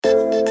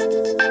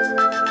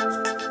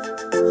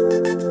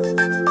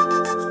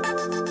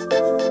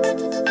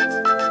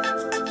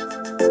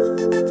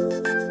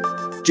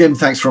Jim,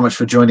 thanks very much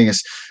for joining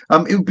us.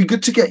 It would be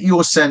good to get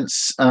your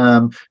sense,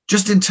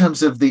 just in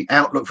terms of the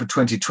outlook for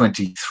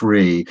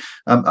 2023,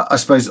 I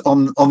suppose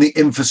on the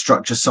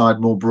infrastructure side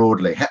more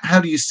broadly. How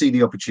do you see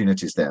the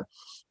opportunities there?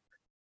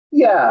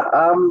 Yeah,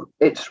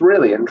 it's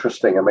really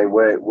interesting. I mean,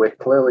 we're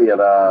clearly at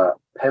a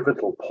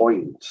pivotal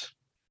point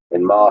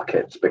in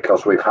markets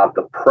because we've had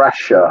the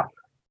pressure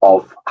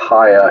of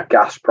higher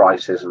gas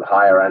prices and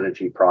higher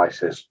energy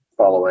prices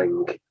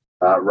following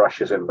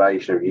Russia's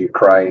invasion of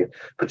Ukraine,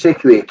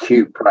 particularly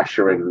acute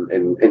pressure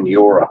in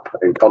Europe,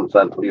 in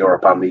continental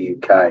Europe and the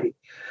UK.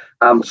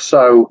 And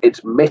so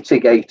it's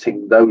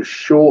mitigating those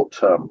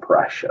short-term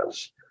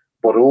pressures,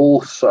 but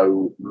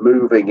also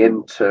moving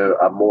into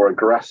a more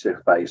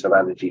aggressive phase of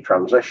energy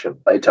transition.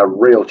 It's a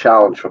real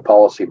challenge for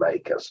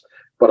policymakers,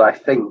 but I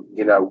think,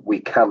 we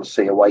can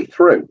see a way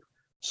through.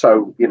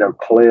 So,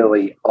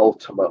 clearly,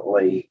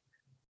 ultimately,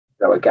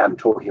 again,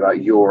 talking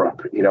about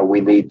Europe,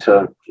 we need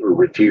to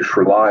reduce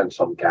reliance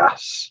on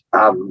gas,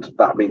 and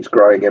that means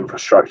growing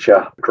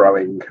infrastructure,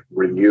 growing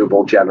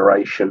renewable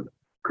generation,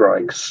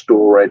 growing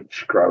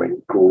storage,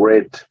 growing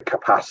grid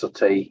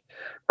capacity,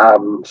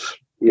 and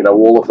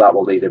all of that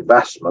will need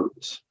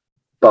investment,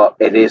 but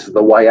it is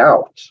the way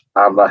out.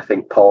 And I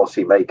think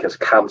policymakers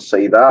can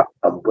see that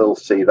and will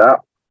see that.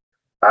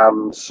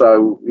 And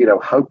so,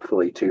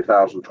 hopefully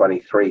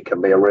 2023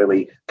 can be a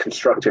really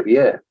constructive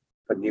year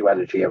for new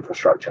energy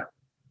infrastructure.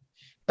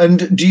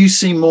 And do you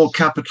see more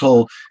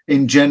capital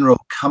in general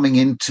coming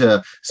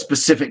into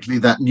specifically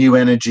that new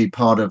energy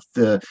part of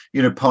the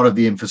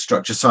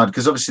infrastructure side?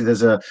 Because obviously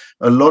there's a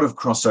lot of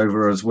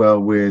crossover as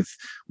well with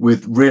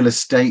real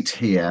estate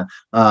here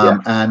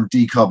and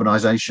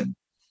decarbonisation.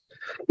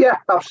 Yeah,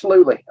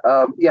 absolutely.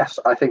 Yes,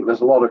 I think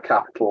there's a lot of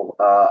capital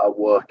at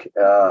work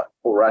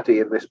already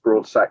in this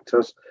broad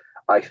sectors.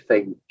 I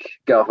think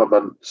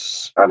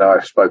governments, I know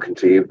I've spoken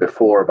to you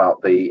before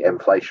about the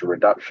Inflation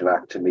Reduction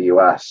Act in the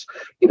US,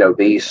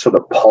 these sort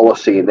of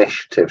policy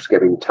initiatives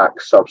giving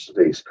tax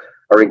subsidies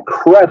are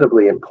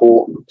incredibly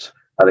important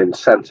at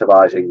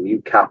incentivizing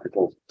new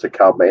capital to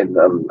come in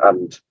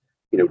and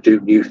do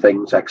new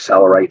things,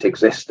 accelerate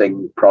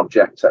existing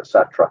projects,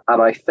 etc.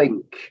 And I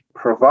think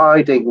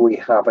providing we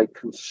have a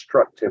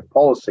constructive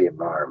policy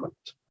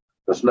environment,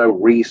 there's no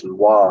reason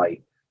why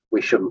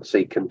we shouldn't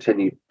see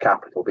continued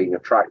capital being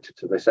attracted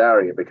to this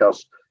area,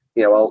 because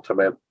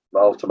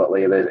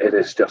ultimately it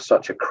is just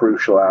such a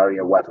crucial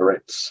area, whether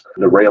it's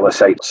the real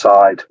estate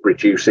side,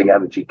 reducing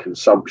energy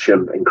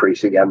consumption,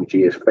 increasing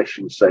energy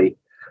efficiency,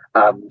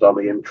 and on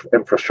the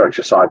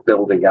infrastructure side,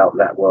 building out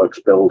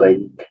networks,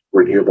 building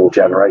renewable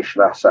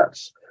generation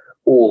assets,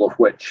 all of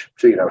which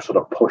sort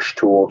of push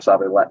towards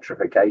that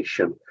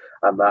electrification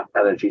and that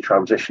energy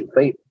transition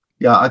theme.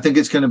 Yeah, I think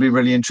it's going to be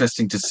really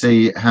interesting to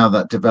see how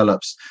that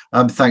develops.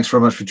 Thanks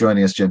very much for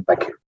joining us, Jim.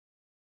 Thank you.